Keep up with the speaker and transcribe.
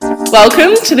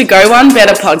Welcome to the Go One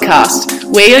Better podcast.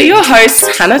 We are your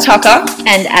hosts, Hannah Tucker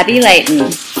and Abby Layton.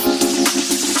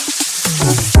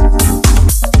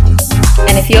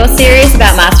 And if you're serious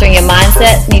about mastering your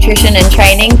mindset, nutrition and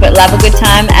training, but love a good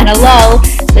time and a lull,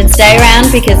 then stay around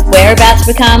because we're about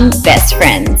to become best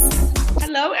friends.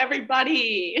 Hello,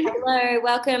 everybody. Hello,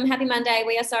 welcome. Happy Monday.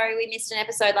 We are sorry we missed an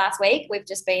episode last week. We've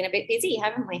just been a bit busy,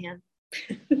 haven't we, Han?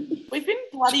 We've been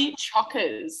bloody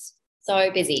chockers.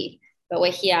 So busy, but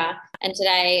we're here. And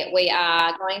today we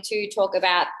are going to talk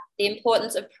about the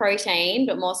importance of protein,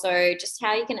 but more so just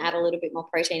how you can add a little bit more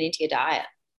protein into your diet.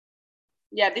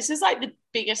 Yeah, this is like the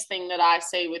biggest thing that I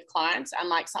see with clients and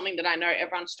like something that I know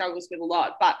everyone struggles with a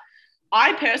lot. But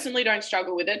I personally don't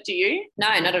struggle with it. Do you? No,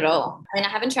 not at all. I mean, I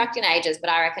haven't tracked in ages,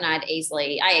 but I reckon I eat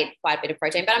quite a bit of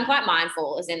protein, but I'm quite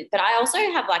mindful. But I also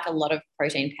have like a lot of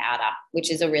protein powder,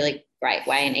 which is a really great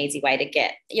way and easy way to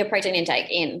get your protein intake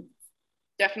in.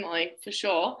 Definitely, for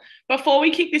sure. Before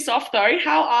we kick this off though,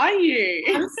 how are you?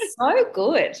 I'm so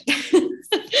good. So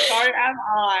am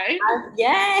I.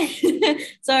 Yeah.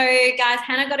 So guys,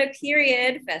 Hannah got a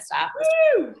period first up.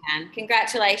 Woo! And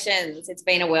congratulations. It's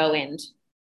been a whirlwind.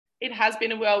 It has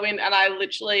been a whirlwind and I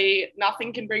literally,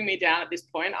 nothing can bring me down at this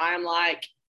point. I am like,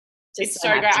 it's so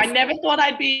great. I never thought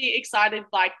I'd be excited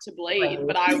like to bleed,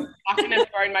 but I fucking have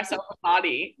thrown myself a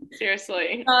party.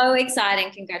 Seriously. So exciting.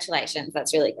 Congratulations.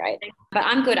 That's really great. But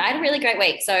I'm good. I had a really great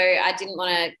week. So I didn't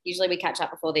want to, usually we catch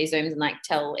up before these Zooms and like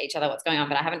tell each other what's going on,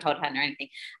 but I haven't told Hannah or anything.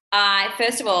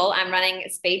 First of all, I'm running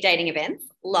speed dating events.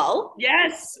 Lol.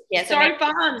 Yes. Yeah, so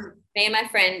fun. Me and my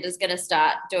friend is going to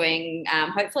start doing,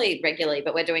 hopefully regularly,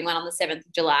 but we're doing one on the 7th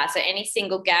of July. So any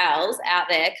single gals out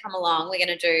there, come along. We're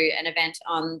going to do an event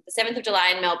on the 7th of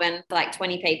July in Melbourne for like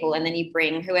 20 people. And then you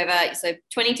bring whoever, so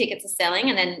 20 tickets are selling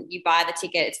and then you buy the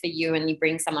ticket, it's for you and you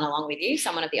bring someone along with you,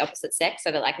 someone of the opposite sex.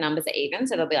 So that like numbers are even.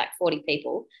 So there'll be like 40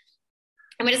 people.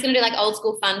 And we're just going to do like old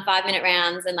school fun 5-minute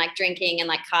rounds and like drinking and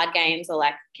like card games or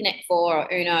like Connect Four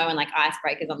or Uno and like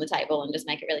icebreakers on the table and just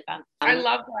make it really fun. I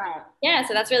love that. Yeah,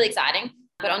 so that's really exciting.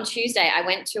 But on Tuesday, I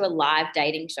went to a live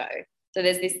dating show. So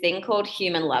there's this thing called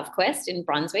Human Love Quest in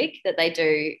Brunswick that they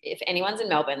do. If anyone's in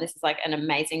Melbourne, this is like an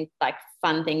amazing, like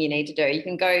fun thing you need to do. You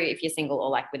can go if you're single or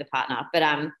like with a partner. But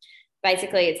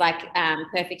basically it's like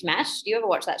Perfect Match. Do you ever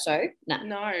watch that show?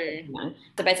 No.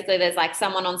 So basically there's like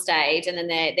someone on stage and then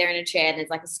they're in a chair and there's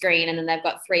like a screen and then they've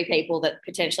got 3 people that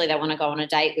potentially they want to go on a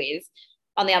date with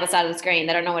on the other side of the screen.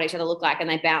 They don't know what each other look like and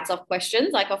they bounce off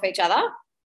questions like off each other.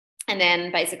 And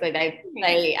then basically they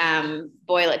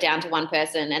boil it down to one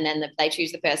person and then they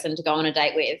choose the person to go on a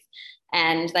date with.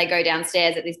 And they go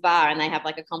downstairs at this bar and they have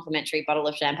like a complimentary bottle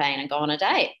of champagne and go on a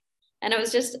date. And it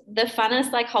was just the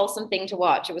funnest, like wholesome thing to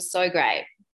watch. It was so great.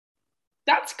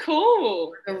 That's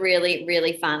cool. A really,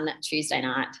 really fun Tuesday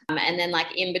night. And then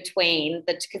like in between,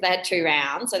 because they had 2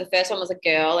 rounds. So the first one was a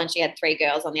girl and she had 3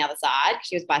 girls on the other side.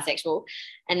 She was bisexual.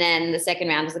 And then the second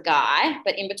round was a guy.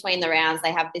 But in between the rounds,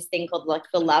 they have this thing called like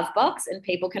the love box and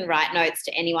people can write notes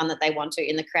to anyone that they want to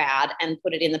in the crowd and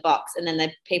put it in the box. And then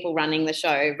the people running the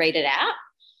show read it out.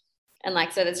 And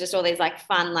like, so there's just all these like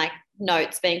fun, like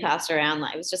notes being passed around.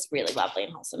 Like it was just really lovely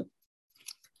and wholesome.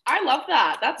 I love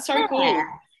that. That's so cool.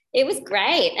 It was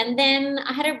great. And then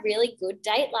I had a really good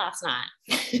date last night.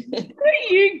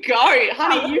 There you go,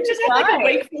 honey. You just had like a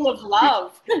week full of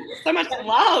love. So much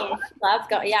love.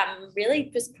 I'm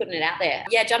really just putting it out there.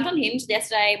 Yeah, jumped on Hinge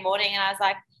yesterday morning and I was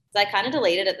like, I kind of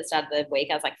deleted at the start of the week.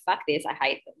 I was like, fuck this. I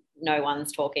hate that no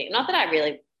one's talking. Not that I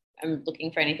really am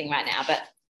looking for anything right now, but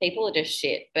people are just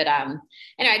shit. But anyway,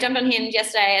 I jumped on Hinge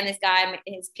yesterday and this guy,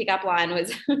 his pickup line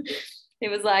was, he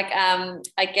was like,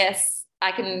 I guess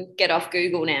I can get off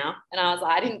Google now. And I was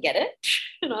like, I didn't get it.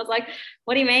 And I was like,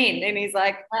 what do you mean? And he's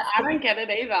like, I don't get it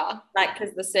either. Like,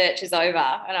 because the search is over.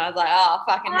 And I was like, oh,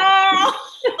 fucking hell.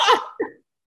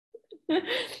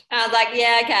 I was like,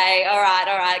 yeah, okay. All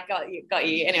right. Got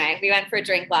you. Anyway, we went for a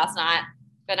drink last night.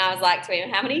 And I was like to him,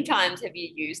 how many times have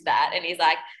you used that? And he's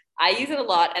like, I use it a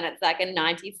lot. And it's like a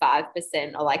 95%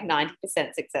 or like 90%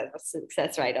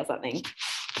 success rate or something.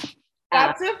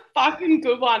 That's a fucking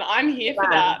good one. I'm here for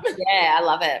that. Yeah, I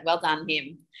love it. Well done,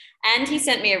 him. And he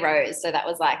sent me a rose. So that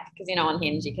was like, because on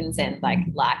Hinge you can send like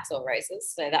likes or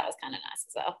roses. So that was kind of nice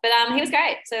as well. But he was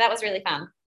great. So that was really fun.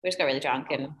 We just got really drunk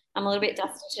and I'm a little bit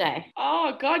dusty today.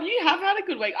 Oh God, you have had a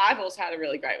good week. I've also had a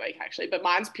really great week actually, but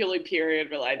mine's purely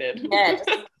period related. Yeah, just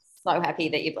so happy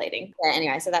that you're bleeding. Yeah,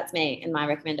 anyway, so that's me and my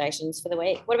recommendations for the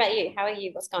week. What about you? How are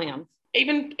you? What's going on?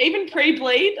 even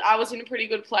pre-bleed, I was in a pretty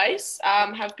good place.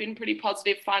 Have been pretty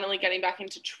positive, finally getting back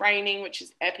into training, which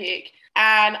is epic.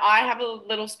 And I have a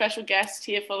little special guest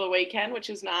here for the weekend, which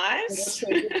is nice.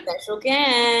 Special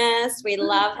guest. We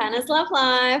love Hannah's love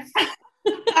life.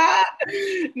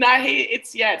 No,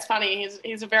 it's funny.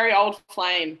 He's a very old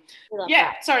flame.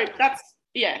 Yeah, that. So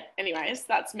anyways,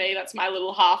 that's me. That's my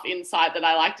little half insight that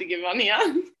I like to give on here.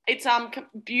 It's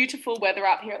beautiful weather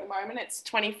up here at the moment. It's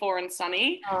 24 and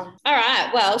sunny. Oh. All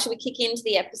right. Well, should we kick into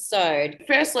the episode?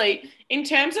 Firstly, in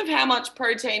terms of how much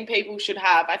protein people should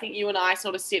have, I think you and I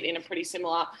sort of sit in a pretty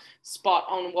similar spot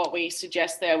on what we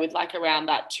suggest there, with like around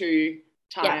that 2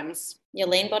 times. Your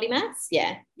lean body mass,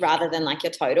 rather than like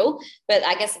your total. But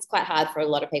I guess it's quite hard for a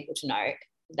lot of people to know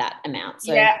that amount.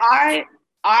 So yeah,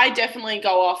 I definitely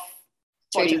go off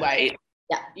body weight.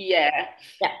 Yeah.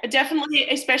 Definitely,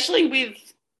 especially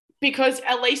because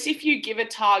at least if you give a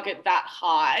target that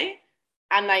high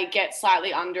and they get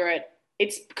slightly under it,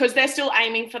 it's because they're still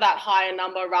aiming for that higher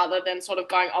number rather than sort of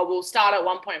going, oh, we'll start at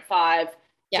 1.5. Do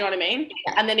you know what I mean?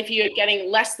 Yeah. And then if you're getting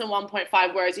less than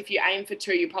 1.5, whereas if you aim for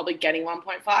 2, you're probably getting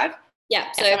 1.5.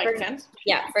 Yeah. So that makes sense.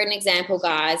 Yeah. For an example,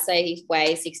 guys, say he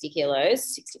weighs 60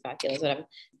 kilos, 65 kilos, whatever,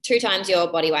 2 times your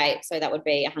body weight. So that would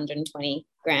be 120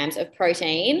 grams of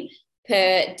protein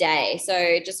per day.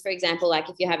 So just for example, like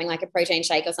if you're having like a protein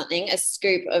shake or something, a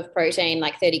scoop of protein,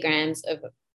 like 30 grams of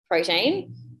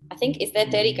protein, I think, is there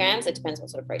 30 grams? It depends what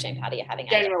sort of protein powder you're having.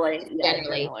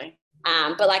 Generally.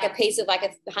 But like a piece of like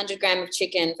 100 gram of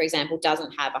chicken, for example,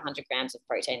 doesn't have 100 grams of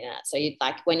protein in it. So you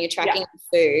like when you're tracking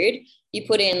food, you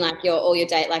put in like all your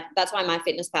day. Like that's why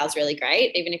MyFitnessPal is really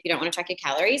great. Even if you don't want to track your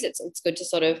calories, it's good to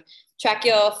sort of track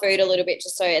your food a little bit,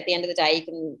 just so at the end of the day you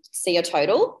can see your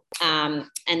total, and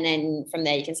then from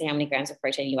there you can see how many grams of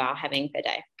protein you are having per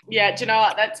day. Yeah, do you know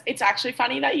what? It's actually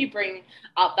funny that you bring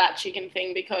up that chicken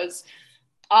thing, because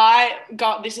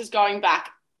this is going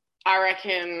back, I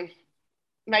reckon,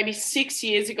 maybe 6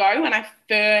 years ago when I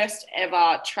first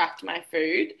ever tracked my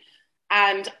food,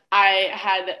 and I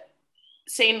had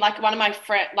seen like one of my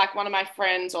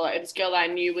friends or this girl that I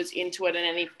knew was into it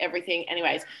and everything.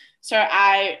 Anyways, so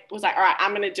I was like, all right,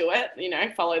 I'm gonna do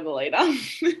it. Follow the leader.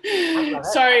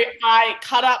 So I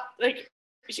cut up, like,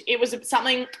 it was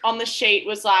something on the sheet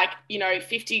was like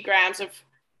 50 grams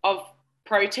of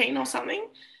protein or something.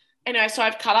 Anyway, so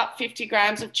I've cut up 50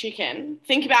 grams of chicken.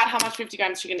 Think about how much 50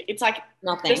 grams of chicken. It's like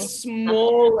nothing. The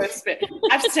smallest bit.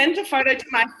 I've sent a photo to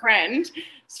my friend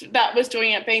that was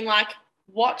doing it, being like,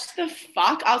 what the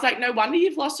fuck? I was like, no wonder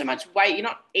you've lost so much weight. You're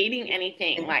not eating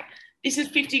anything. Like, this is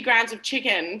 50 grams of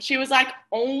chicken. She was like,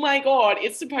 oh my God,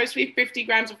 it's supposed to be 50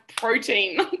 grams of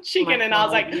protein, not chicken. And I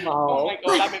was like, oh my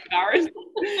God, I'm embarrassed.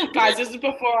 Guys, this is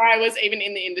before I was even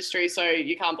in the industry, so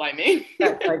you can't blame me.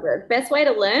 That's so good. Best way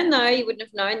to learn, though, you wouldn't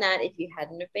have known that if you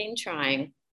hadn't have been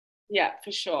trying. Yeah,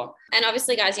 for sure. And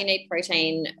obviously, guys, you need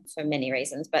protein for many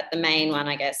reasons, but the main one,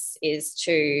 I guess, is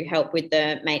to help with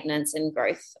the maintenance and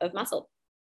growth of muscle.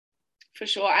 For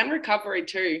sure. And recovery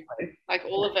too. Like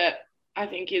all of it, I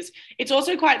think it's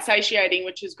also quite satiating,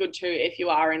 which is good too if you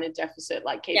are in a deficit.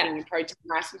 Like keeping your protein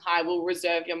nice and high will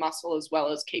reserve your muscle as well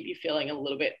as keep you feeling a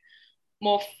little bit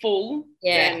more full.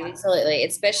 Yeah, absolutely.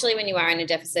 Especially when you are in a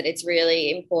deficit, it's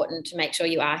really important to make sure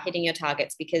you are hitting your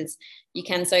targets, because you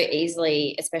can so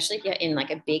easily, especially if you're in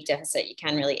like a big deficit, you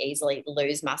can really easily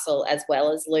lose muscle as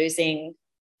well as losing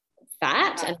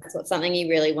fat. And that's something you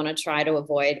really want to try to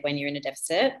avoid when you're in a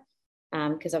deficit.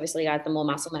 Because obviously, guys, the more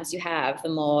muscle mass you have, the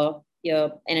more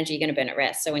your energy you're going to burn at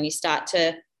rest. So when you start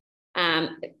to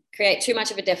create too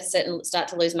much of a deficit and start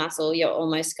to lose muscle, you're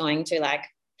almost going to like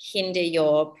hinder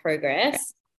your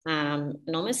progress and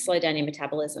almost slow down your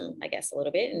metabolism, I guess, a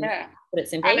little bit. And put it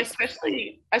simply. And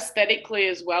especially aesthetically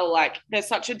as well. Like there's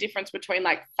such a difference between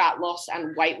like fat loss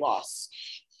and weight loss.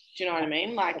 Do you know what I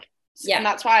mean? Like, and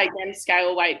that's why, again,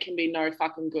 scale weight can be no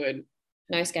fucking good.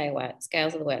 No scale weight.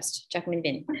 Scales are the worst. Chuck them in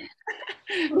the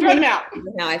bin. Throw them out.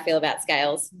 How I feel about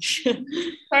scales.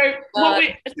 I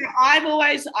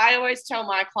always tell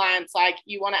my clients, like,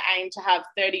 you want to aim to have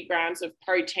 30 grams of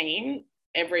protein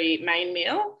every main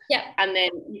meal. Yeah. And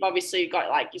then you've obviously got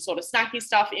like your sort of snacky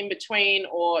stuff in between,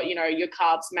 or, your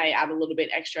carbs may add a little bit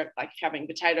extra. Like if you're having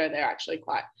potato, they're actually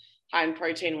quite high in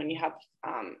protein when you have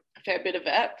a fair bit of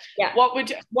it. Yeah.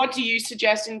 What do you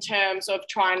suggest in terms of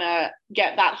trying to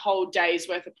get that whole day's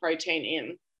worth of protein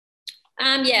in?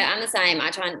 I'm the same.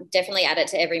 I try and definitely add it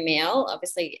to every meal,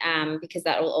 obviously, because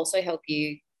that will also help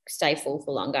you stay full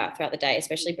for longer throughout the day,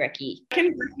 especially brekkie.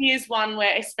 Brekkie is one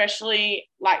where, especially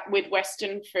like with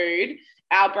Western food,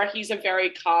 our brekkies are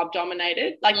very carb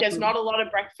dominated. Like there's not a lot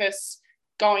of breakfast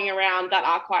going around that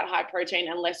are quite high protein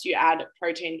unless you add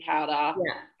protein powder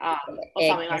or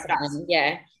something like that.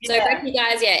 Yeah. So brekkie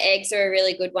guys, eggs are a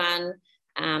really good one.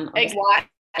 Egg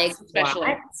whites, especially.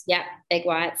 Whites. Yeah, egg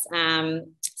whites.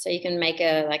 So you can make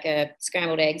a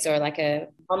scrambled eggs or like a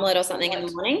omelette or something in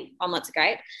the morning. Omelets are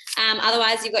great.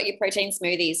 Otherwise, you've got your protein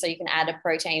smoothies, so you can add a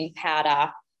protein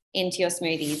powder into your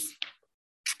smoothies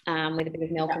with a bit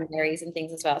of milk and berries and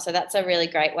things as well. So that's a really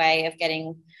great way of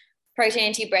getting protein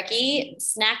into your brekkie.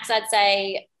 Snacks, I'd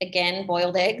say, again,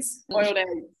 boiled eggs. Boiled eggs.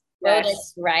 Boiled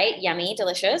eggs, great, yummy,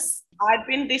 delicious.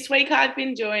 This week I've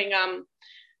been doing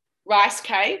rice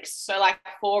cakes, so like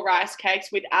 4 rice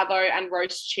cakes with avo and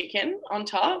roast chicken on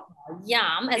top.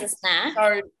 Yum, as a snack.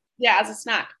 So as a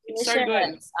snack. It's so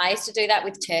good. I used to do that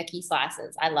with turkey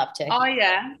slices. I love turkey. Oh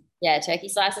yeah. Yeah, turkey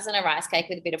slices and a rice cake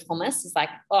with a bit of hummus is like,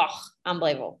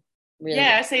 unbelievable. Really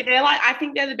good. See, they're like, I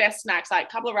think they're the best snacks. Like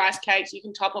a couple of rice cakes, you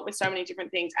can top it with so many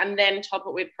different things and then top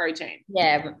it with protein.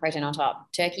 Yeah, protein on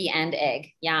top. Turkey and egg.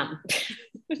 Yum.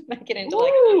 Make it into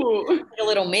like a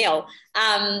little meal.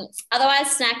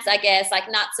 Otherwise, snacks, I guess, like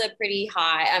nuts are pretty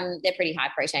high. They're pretty high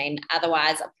protein.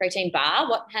 Otherwise, a protein bar.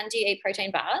 Do you eat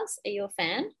protein bars? Are you a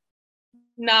fan?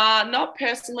 Nah, not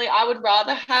personally. I would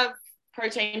rather have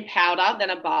protein powder than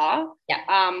a bar.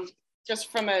 Yeah.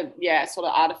 Just from a sort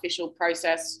of artificial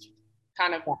processed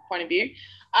kind of point of view.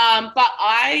 But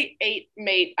I eat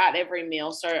meat at every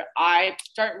meal, so I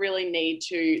don't really need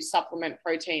to supplement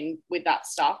protein with that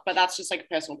stuff, but that's just like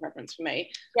a personal preference for me.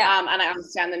 And I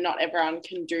understand that not everyone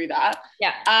can do that.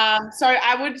 So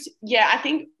I would I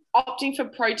think opting for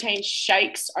protein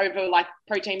shakes over like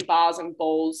protein bars and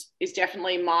balls is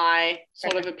definitely my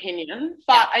sort of opinion.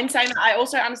 But in saying that, I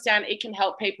also understand it can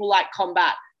help people like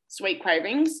combat sweet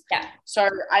cravings. So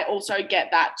I also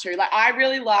get that too. Like I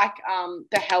really like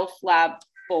the Health Lab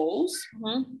balls.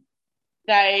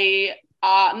 They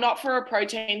are not for a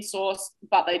protein source,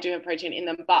 but they do have protein in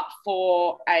them, but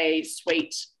for a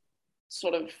sweet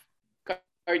sort of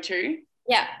go-to.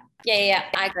 Yeah,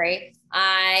 I agree.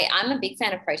 I'm a big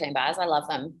fan of protein bars. I love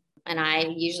them. And I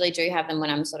usually do have them when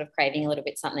I'm sort of craving a little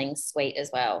bit something sweet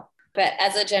as well. But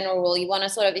as a general rule, you want to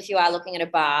sort of, if you are looking at a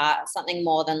bar, something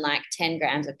more than like 10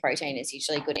 grams of protein is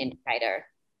usually a good indicator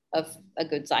of a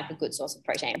good source of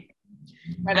protein.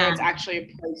 Whether it's actually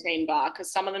a protein bar,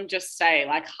 because some of them just say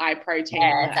like high protein.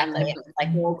 Yeah, exactly.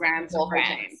 Like 4 grams of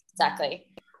protein. Exactly.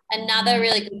 Another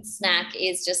really good snack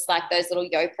is just like those little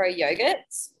YoPro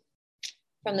yogurts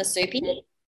from the Soupy.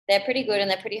 They're pretty good and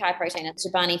they're pretty high protein. It's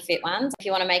Chobani Fit ones. If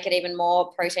you want to make it even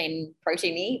more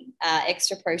proteiny,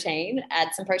 extra protein, add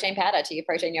some protein powder to your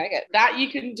protein yogurt. That you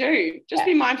can do. Just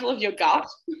be mindful of your gut.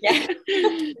 Yeah.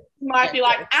 You might be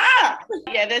like,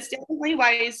 Yeah, there's definitely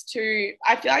ways to,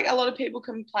 I feel like a lot of people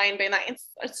complain being like,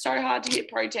 it's so hard to get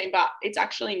protein, but it's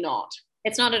actually not.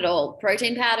 It's not at all.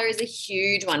 Protein powder is a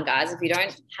huge one, guys. If you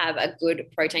don't have a good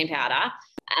protein powder,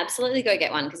 absolutely go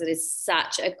get one because it is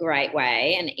such a great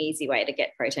way, an easy way to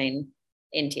get protein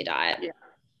into your diet. Yeah.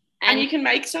 And you can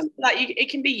make some, like it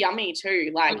can be yummy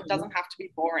too. Like it doesn't have to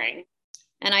be boring.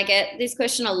 And I get this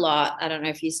question a lot. I don't know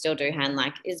if you still do, Han,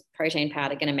 like, is protein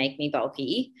powder going to make me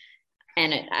bulky?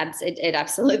 And it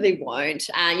absolutely won't.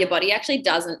 Your body actually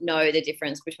doesn't know the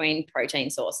difference between protein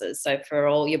sources. So for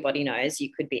all your body knows, you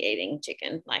could be eating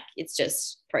chicken. Like it's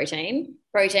just protein.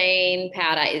 Protein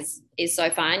powder is so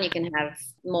fine. You can have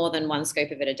more than 1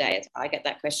 scoop of it a day. I get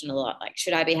that question a lot. Like,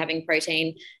 should I be having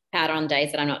protein powder on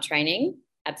days that I'm not training?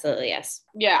 Absolutely, yes.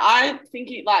 Yeah, I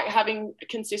think like having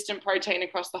consistent protein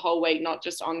across the whole week, not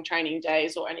just on training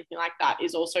days or anything like that,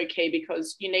 is also key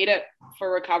because you need it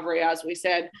for recovery, as we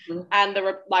said, and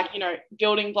the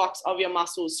building blocks of your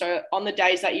muscles. So on the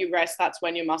days that you rest, that's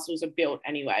when your muscles are built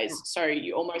anyways. So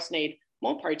you almost need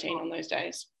more protein on those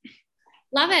days.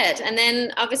 Love it. And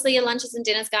then obviously your lunches and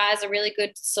dinners, guys, a really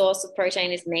good source of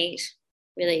protein is meat.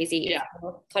 Really easy. Yeah.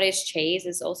 Cottage cheese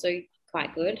is also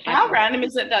quite good. How random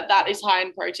is it that is high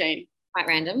in protein? Quite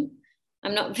random. I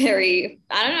don't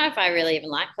know if I really even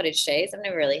like cottage cheese. I've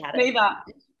never really had it. Neither.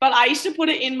 But I used to put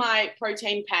it in my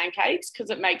protein pancakes because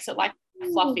it makes it like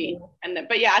fluffy.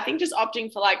 But yeah, I think just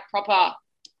opting for like proper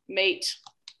meat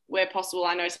where possible.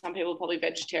 I know some people are probably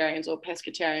vegetarians or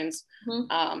pescatarians.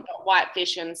 But white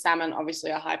fish and salmon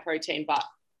obviously are high protein, but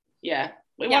yeah,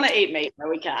 we want to eat meat where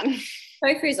we can.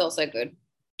 Tofu is also good.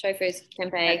 Tofu's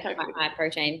tempeh, high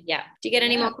protein. Yeah. Do you get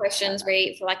any more questions for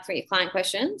your client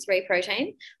questions,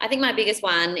 protein? I think my biggest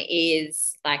one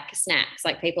is like snacks.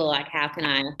 Like people are like, how can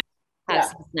I have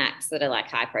some snacks that are like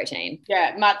high protein?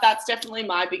 Yeah, that's definitely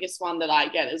my biggest one that I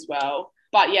get as well.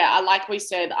 But yeah, like we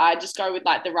said, I just go with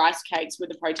like the rice cakes with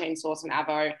the protein sauce and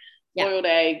avo, boiled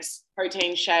eggs,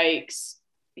 protein shakes,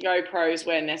 YoPros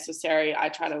where necessary. I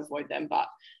try to avoid them, but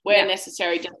where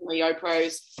necessary, definitely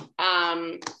YoPros.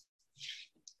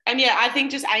 And yeah, I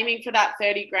think just aiming for that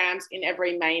 30 grams in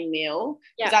every main meal,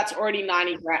 because that's already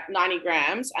 90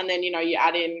 grams. And then, you know, you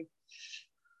add in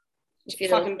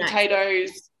fucking potatoes,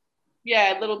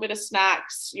 a little bit of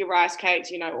snacks, your rice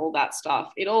cakes, you know, all that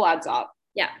stuff. It all adds up.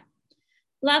 Yeah.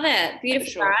 Love it.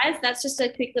 Beautiful, guys. That's just a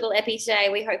quick little epi today.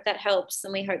 We hope that helps,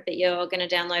 and we hope that you're going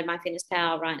to download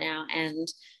MyFitnessPal right now and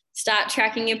start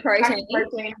tracking your protein. Love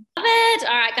it.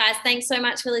 All right, guys. Thanks so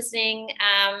much for listening.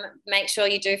 Make sure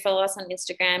you do follow us on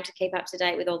Instagram to keep up to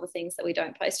date with all the things that we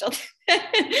don't post on.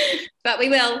 But we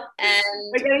will.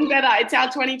 And we're getting better. It's our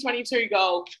 2022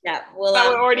 goal. Yeah. We're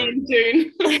already in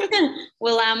June.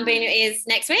 We'll be in your ears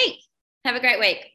next week. Have a great week.